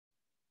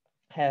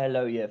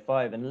Hello, Year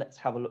 5, and let's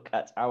have a look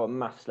at our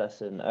maths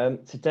lesson.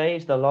 Today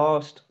is the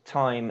last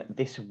time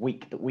this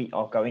week that we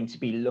are going to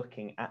be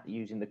looking at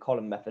using the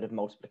column method of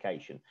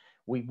multiplication.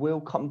 We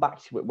will come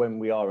back to it when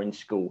we are in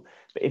school,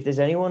 but if there's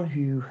anyone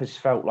who has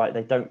felt like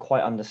they don't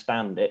quite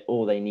understand it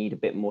or they need a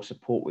bit more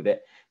support with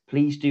it,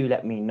 please do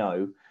let me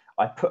know.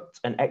 I put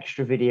an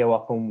extra video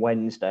up on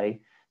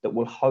Wednesday that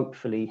will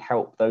hopefully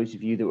help those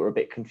of you that were a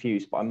bit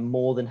confused, but I'm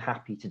more than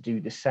happy to do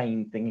the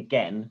same thing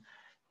again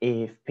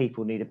if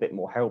people need a bit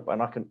more help.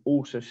 And I can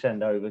also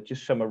send over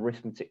just some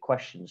arithmetic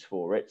questions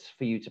for it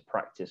for you to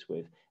practice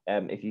with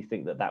if you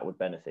think that that would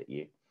benefit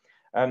you.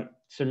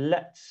 So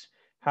let's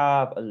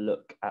have a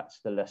look at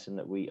the lesson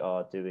that we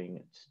are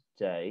doing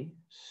today.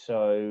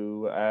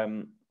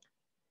 So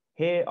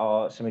here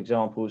are some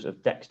examples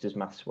of Dexter's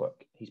maths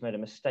work. He's made a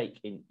mistake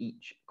in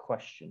each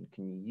question.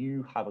 Can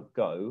you have a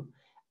go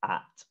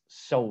at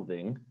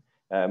solving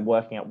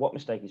working out what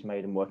mistake he's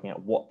made and working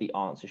out what the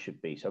answer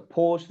should be? So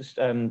pause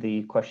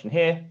the question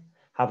here,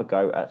 have a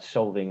go at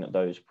solving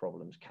those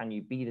problems. Can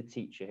you be the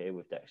teacher here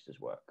with Dexter's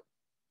work?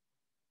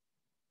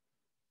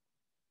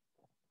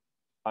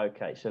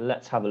 Okay, so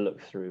let's have a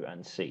look through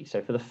and see. So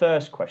for the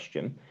first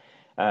question,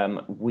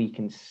 we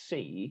can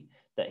see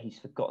that he's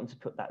forgotten to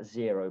put that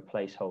 0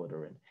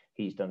 placeholder in.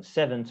 He's done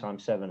 7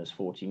 times 7 as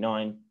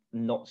 49,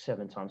 not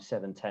 7 times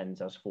 7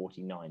 tens as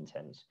 49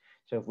 tens.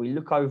 So if we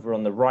look over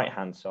on the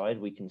right-hand side,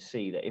 we can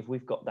see that if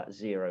we've got that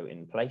 0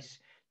 in place,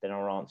 then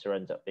our answer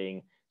ends up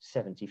being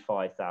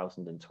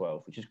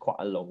 75,012, which is quite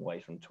a long way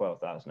from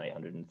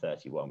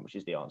 12,831, which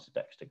is the answer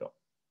Dexter got.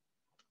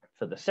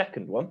 For the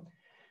second one,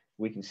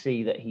 we can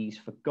see that he's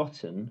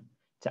forgotten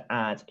to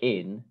add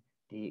in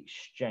the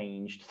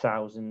exchanged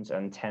thousands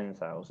and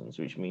 10,000s,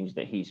 which means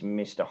that he's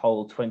missed a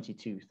whole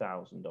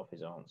 22,000 off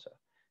his answer.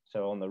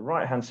 So on the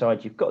right-hand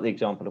side, you've got the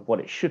example of what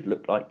it should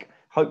look like.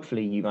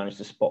 Hopefully you managed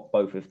to spot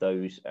both of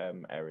those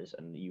errors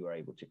and you were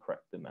able to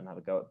correct them and have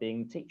a go at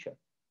being the teacher.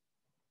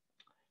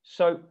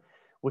 So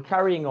we're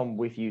carrying on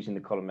with using the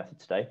column method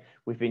today.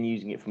 We've been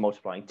using it for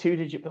multiplying 2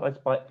 digits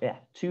by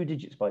 2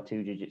 digits by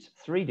 2 digits,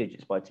 3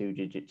 digits by 2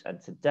 digits, and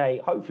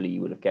today, hopefully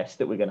you would have guessed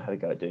that we're going to have a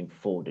go at doing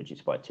 4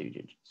 digits by 2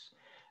 digits.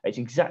 It's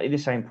exactly the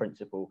same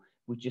principle.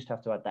 We just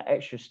have to add that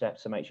extra step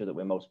to make sure that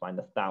we're multiplying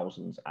the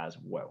thousands as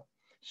well.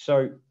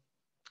 So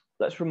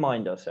let's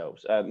remind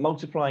ourselves,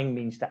 multiplying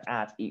means to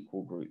add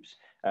equal groups.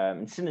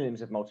 And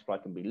synonyms of multiply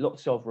can be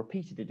lots of,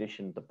 repeated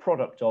addition, the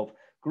product of,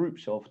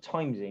 groups of,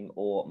 timesing,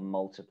 or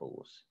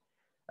multiples.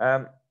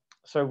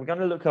 So we're going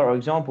to look at our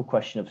example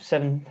question of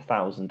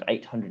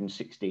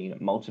 7,816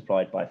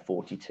 multiplied by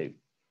 42.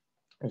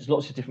 There's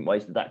lots of different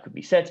ways that that could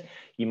be said.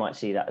 You might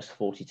see that as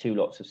 42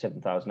 lots of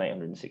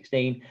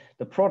 7,816,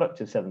 the product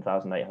of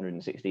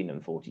 7,816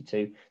 and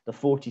 42, the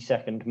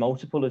 42nd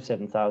multiple of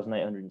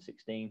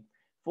 7,816,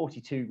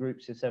 42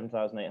 groups of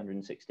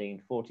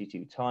 7,816,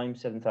 42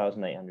 times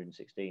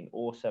 7,816,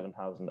 or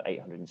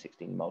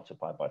 7,816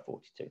 multiplied by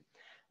 42. And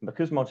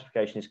because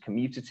multiplication is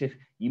commutative,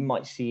 you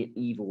might see it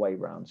either way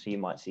round. So you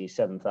might see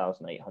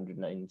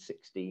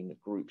 7,816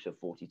 groups of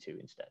 42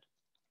 instead.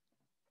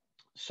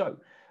 So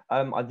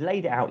I've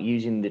laid it out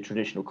using the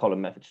traditional column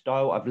method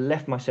style. I've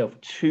left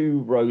myself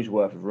 2 rows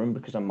worth of room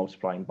because I'm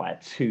multiplying by a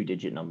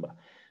 2-digit number.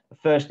 The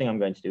first thing I'm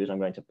going to do is I'm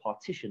going to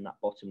partition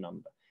that bottom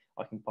number.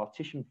 I can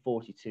partition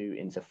 42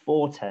 into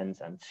 4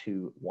 tens and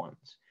 2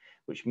 ones,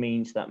 which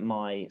means that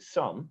my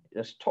sum,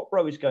 this top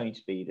row is going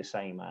to be the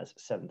same as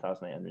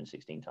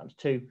 7,816 times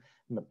 2,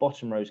 and the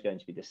bottom row is going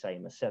to be the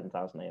same as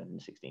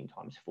 7,816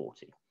 times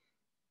 40.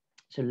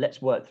 So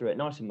let's work through it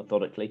nice and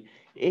methodically.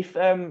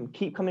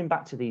 Keep coming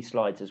back to these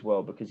slides as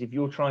well, because if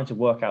you're trying to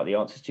work out the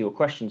answers to your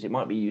questions, it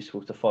might be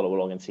useful to follow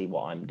along and see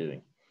what I'm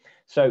doing.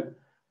 So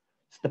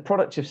the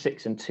product of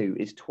 6 and 2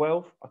 is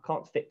 12. I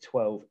can't fit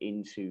 12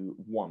 into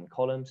one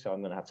column, so I'm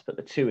going to have to put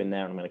the 2 in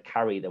there, and I'm going to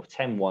carry the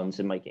 10 ones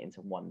and make it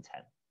into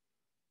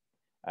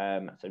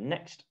 110. So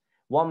next,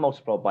 1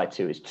 multiplied by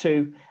 2 is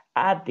 2.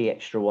 Add the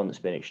extra 1 that's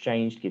been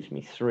exchanged, gives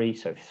me 3,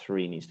 so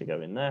 3 needs to go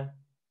in there.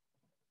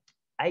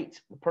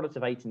 8, the product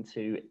of 8 and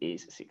 2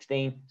 is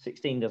 16.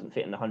 16 doesn't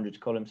fit in the hundreds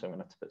column, so I'm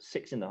going to have to put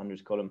 6 in the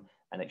hundreds column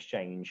and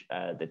exchange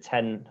the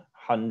 10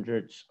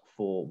 hundreds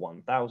for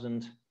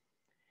 1,000.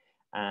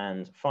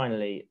 And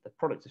finally, the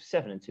product of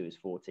 7 and 2 is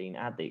 14.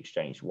 Add the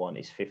exchanged 1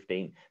 is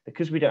 15.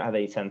 Because we don't have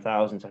any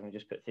 10,000s, I can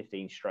just put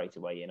 15 straight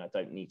away in. I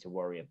don't need to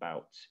worry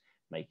about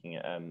making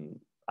it,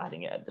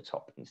 adding it at the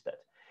top instead.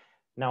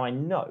 Now I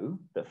know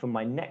that for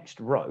my next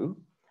row,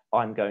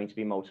 I'm going to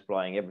be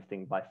multiplying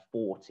everything by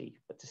 40.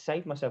 But to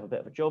save myself a bit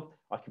of a job,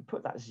 I can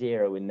put that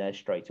 0 in there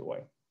straight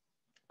away.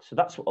 So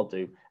that's what I'll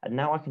do. And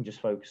now I can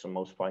just focus on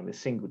multiplying the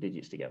single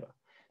digits together.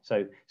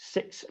 So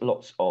 6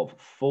 lots of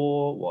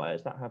 4, why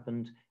has that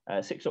happened?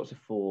 6 lots of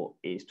 4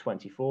 is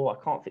 24. I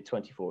can't fit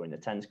 24 in the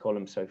tens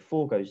column, so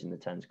 4 goes in the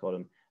tens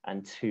column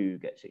and 2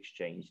 gets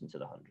exchanged into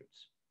the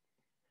hundreds.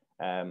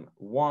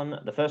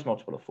 The first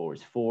multiple of 4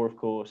 is 4, of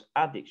course.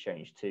 Add the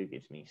exchange 2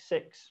 gives me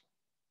 6.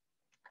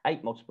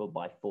 8 multiplied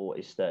by 4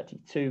 is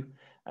 32.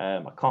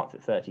 I can't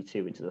fit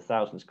 32 into the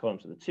thousands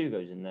column, so the 2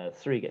 goes in there,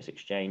 3 gets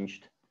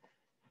exchanged.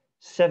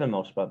 7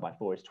 multiplied by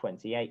 4 is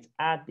 28.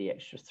 Add the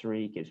extra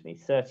 3 gives me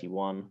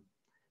 31.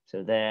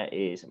 So there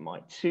is my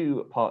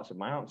 2 parts of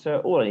my answer.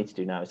 All I need to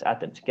do now is add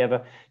them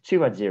together.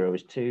 2 add 0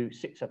 is 2.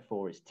 6 add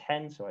 4 is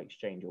 10, so I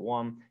exchange a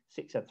 1.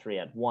 6 add 3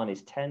 add 1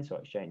 is 10, so I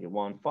exchange a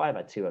 1. 5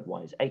 add 2 add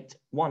 1 is 8.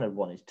 1 add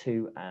 1 is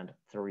 2, and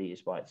 3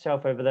 is by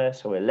itself over there.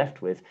 So we're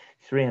left with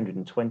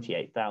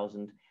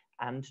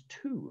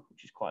 328,002,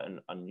 which is quite an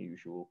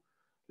unusual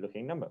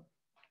looking number.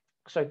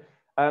 So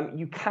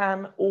you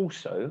can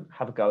also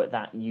have a go at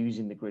that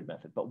using the grid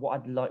method. But what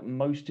I'd like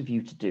most of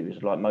you to do is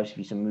I'd like most of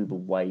you to move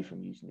away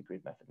from using the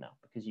grid method now,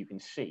 because you can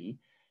see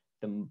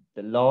the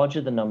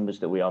larger the numbers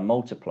that we are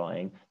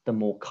multiplying, the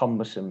more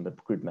cumbersome the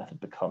grid method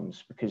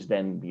becomes, because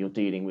then you're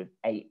dealing with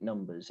 8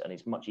 numbers, and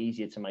it's much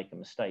easier to make a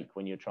mistake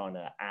when you're trying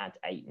to add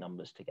 8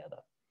 numbers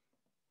together.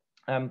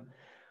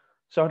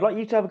 So I'd like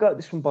you to have a go at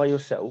this one by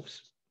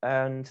yourselves.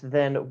 And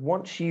then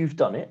once you've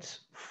done it,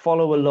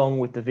 follow along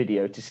with the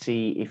video to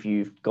see if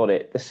you've got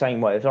it the same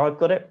way as I've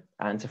got it,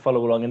 and to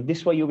follow along. And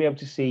this way you'll be able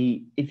to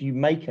see if you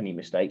make any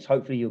mistakes.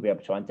 Hopefully you'll be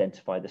able to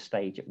identify the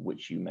stage at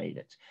which you made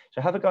it.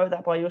 So have a go at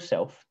that by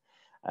yourself.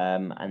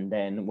 And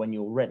then when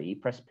you're ready,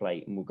 press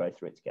play and we'll go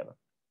through it together.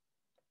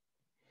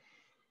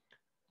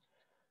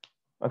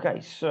 Okay,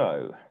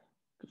 so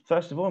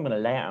first of all, I'm going to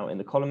lay it out in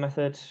the column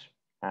method.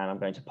 And I'm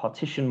going to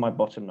partition my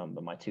bottom number,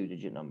 my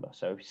 2-digit number.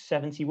 So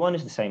 71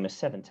 is the same as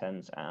 7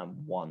 tens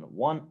and 1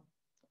 1.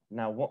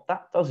 Now, what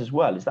that does as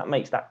well is that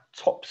makes that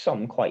top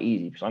sum quite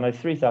easy, because I know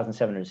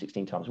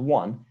 3,716 times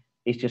 1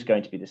 is just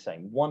going to be the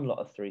same. One lot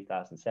of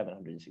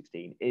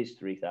 3,716 is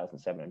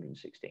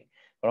 3,716.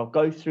 But I'll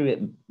go through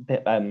it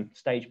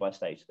stage by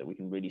stage so that we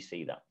can really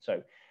see that.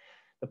 So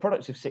the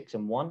product of 6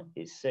 and 1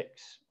 is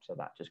 6, so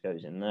that just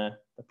goes in there.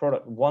 The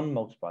product 1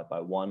 multiplied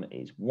by 1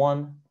 is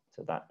 1,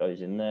 so that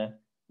goes in there.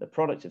 The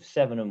product of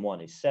 7 and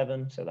 1 is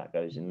 7, so that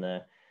goes in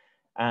there.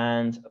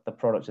 And the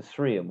product of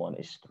 3 and 1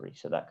 is 3,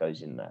 so that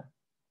goes in there.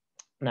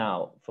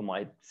 Now, for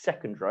my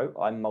second row,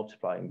 I'm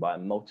multiplying by a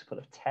multiple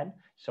of 10,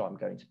 so I'm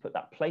going to put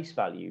that place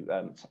value,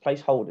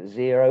 placeholder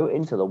 0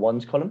 into the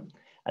ones column.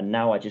 And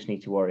now I just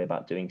need to worry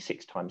about doing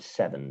 6 times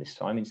 7 this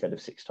time instead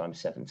of 6 times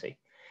 70.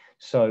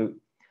 So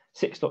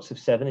 6 lots of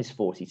 7 is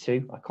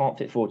 42. I can't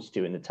fit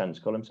 42 in the tens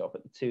column, so I'll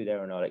put the 2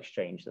 there and I'll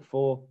exchange the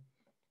 4.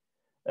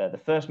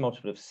 The first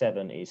multiple of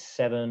 7 is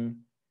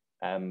 7.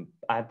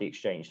 Add the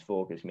exchanged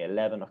 4 gives me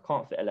 11. I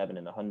can't fit 11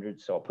 in the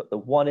 100, so I'll put the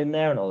 1 in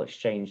there and I'll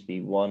exchange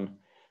the 1.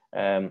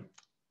 7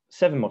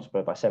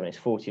 multiplied by 7 is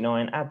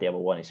 49. Add the other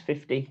 1 is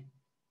 50.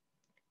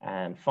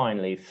 And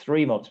finally,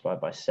 3 multiplied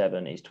by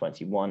 7 is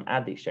 21.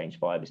 Add the exchange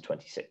 5 is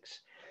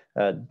 26.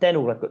 Then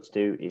all I've got to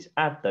do is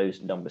add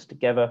those numbers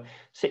together.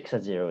 6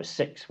 add 0 is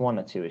 6, 1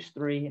 add 2 is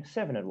 3,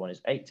 7 add 1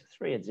 is 8,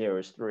 3 add 0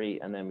 is 3,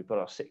 and then we've got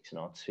our 6 and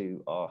our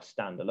 2 are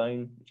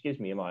standalone, which gives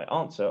me my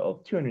answer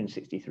of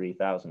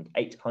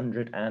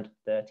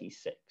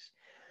 263,836.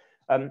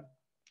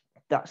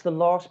 That's the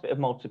last bit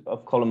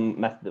of column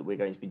method that we're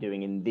going to be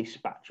doing in this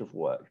batch of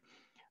work.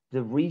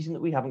 The reason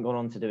that we haven't gone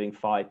on to doing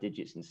 5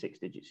 digits and 6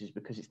 digits is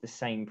because it's the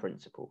same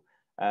principle.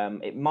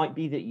 It might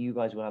be that you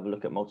guys will have a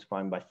look at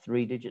multiplying by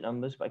 3-digit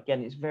numbers, but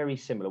again, it's very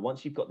similar.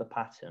 Once you've got the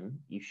pattern,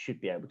 you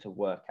should be able to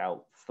work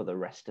out for the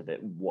rest of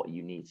it what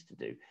you need to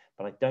do.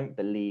 But I don't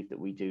believe that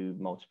we do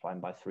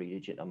multiplying by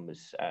 3-digit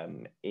numbers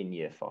in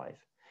year 5.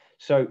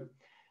 So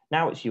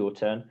now it's your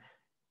turn.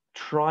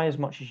 Try as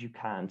much as you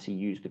can to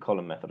use the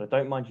column method. I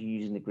don't mind you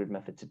using the grid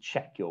method to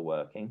check you're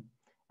working.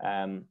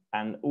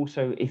 And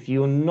also, if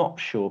you're not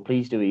sure,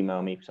 please do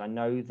email me, because I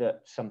know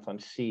that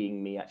sometimes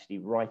seeing me actually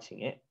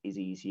writing it is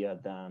easier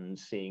than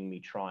seeing me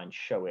try and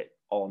show it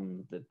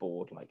on the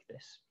board like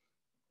this.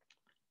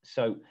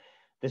 So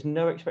there's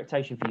no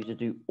expectation for you to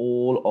do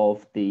all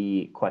of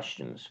the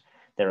questions.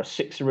 There are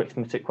 6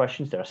 arithmetic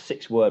questions, there are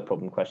 6 word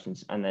problem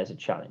questions, and there's a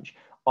challenge.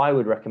 I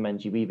would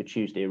recommend you either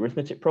choose the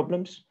arithmetic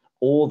problems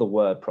or the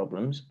word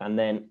problems, and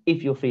then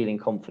if you're feeling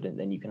confident,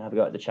 then you can have a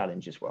go at the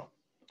challenge as well.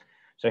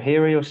 So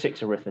here are your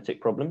 6 arithmetic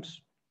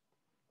problems.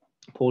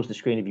 Pause the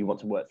screen if you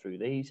want to work through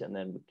these, and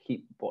then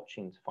keep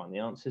watching to find the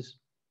answers.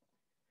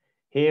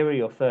 Here are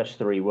your first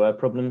 3 word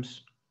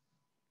problems.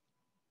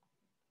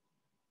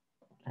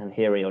 And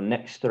here are your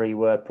next 3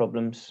 word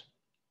problems.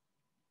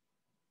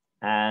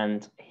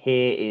 And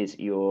here is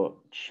your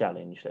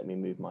challenge. Let me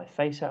move my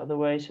face out of the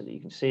way so that you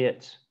can see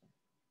it.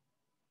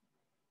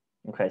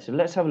 Okay, so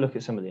let's have a look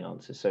at some of the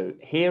answers. So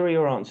here are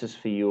your answers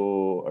for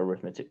your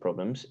arithmetic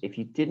problems. If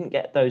you didn't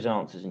get those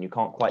answers and you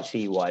can't quite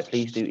see why,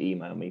 please do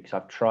email me, because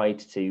I've tried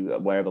to,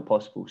 wherever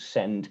possible,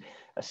 send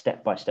a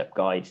step-by-step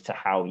guide to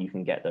how you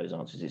can get those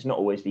answers. It's not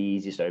always the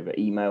easiest over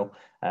email,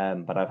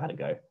 but I've had a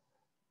go.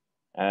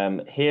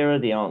 Here are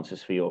the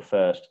answers for your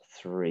first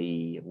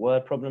 3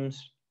 word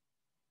problems.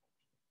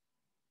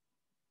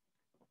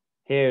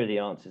 Here are the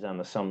answers and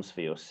the sums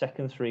for your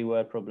second 3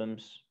 word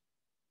problems.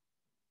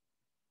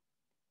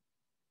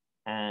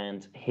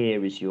 And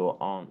here is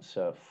your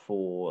answer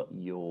for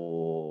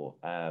your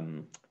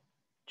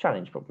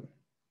challenge problem.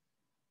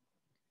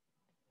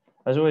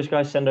 As always,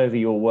 guys, send over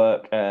your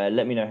work.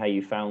 Let me know how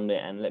you found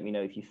it, and let me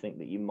know if you think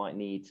that you might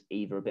need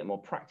either a bit more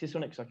practice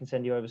on it, because I can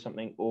send you over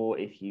something, or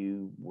if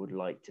you would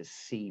like to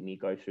see me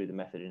go through the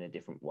method in a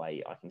different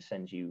way, I can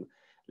send you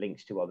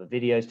links to other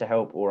videos to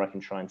help, or I can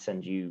try and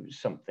send you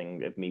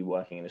something of me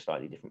working in a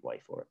slightly different way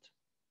for it.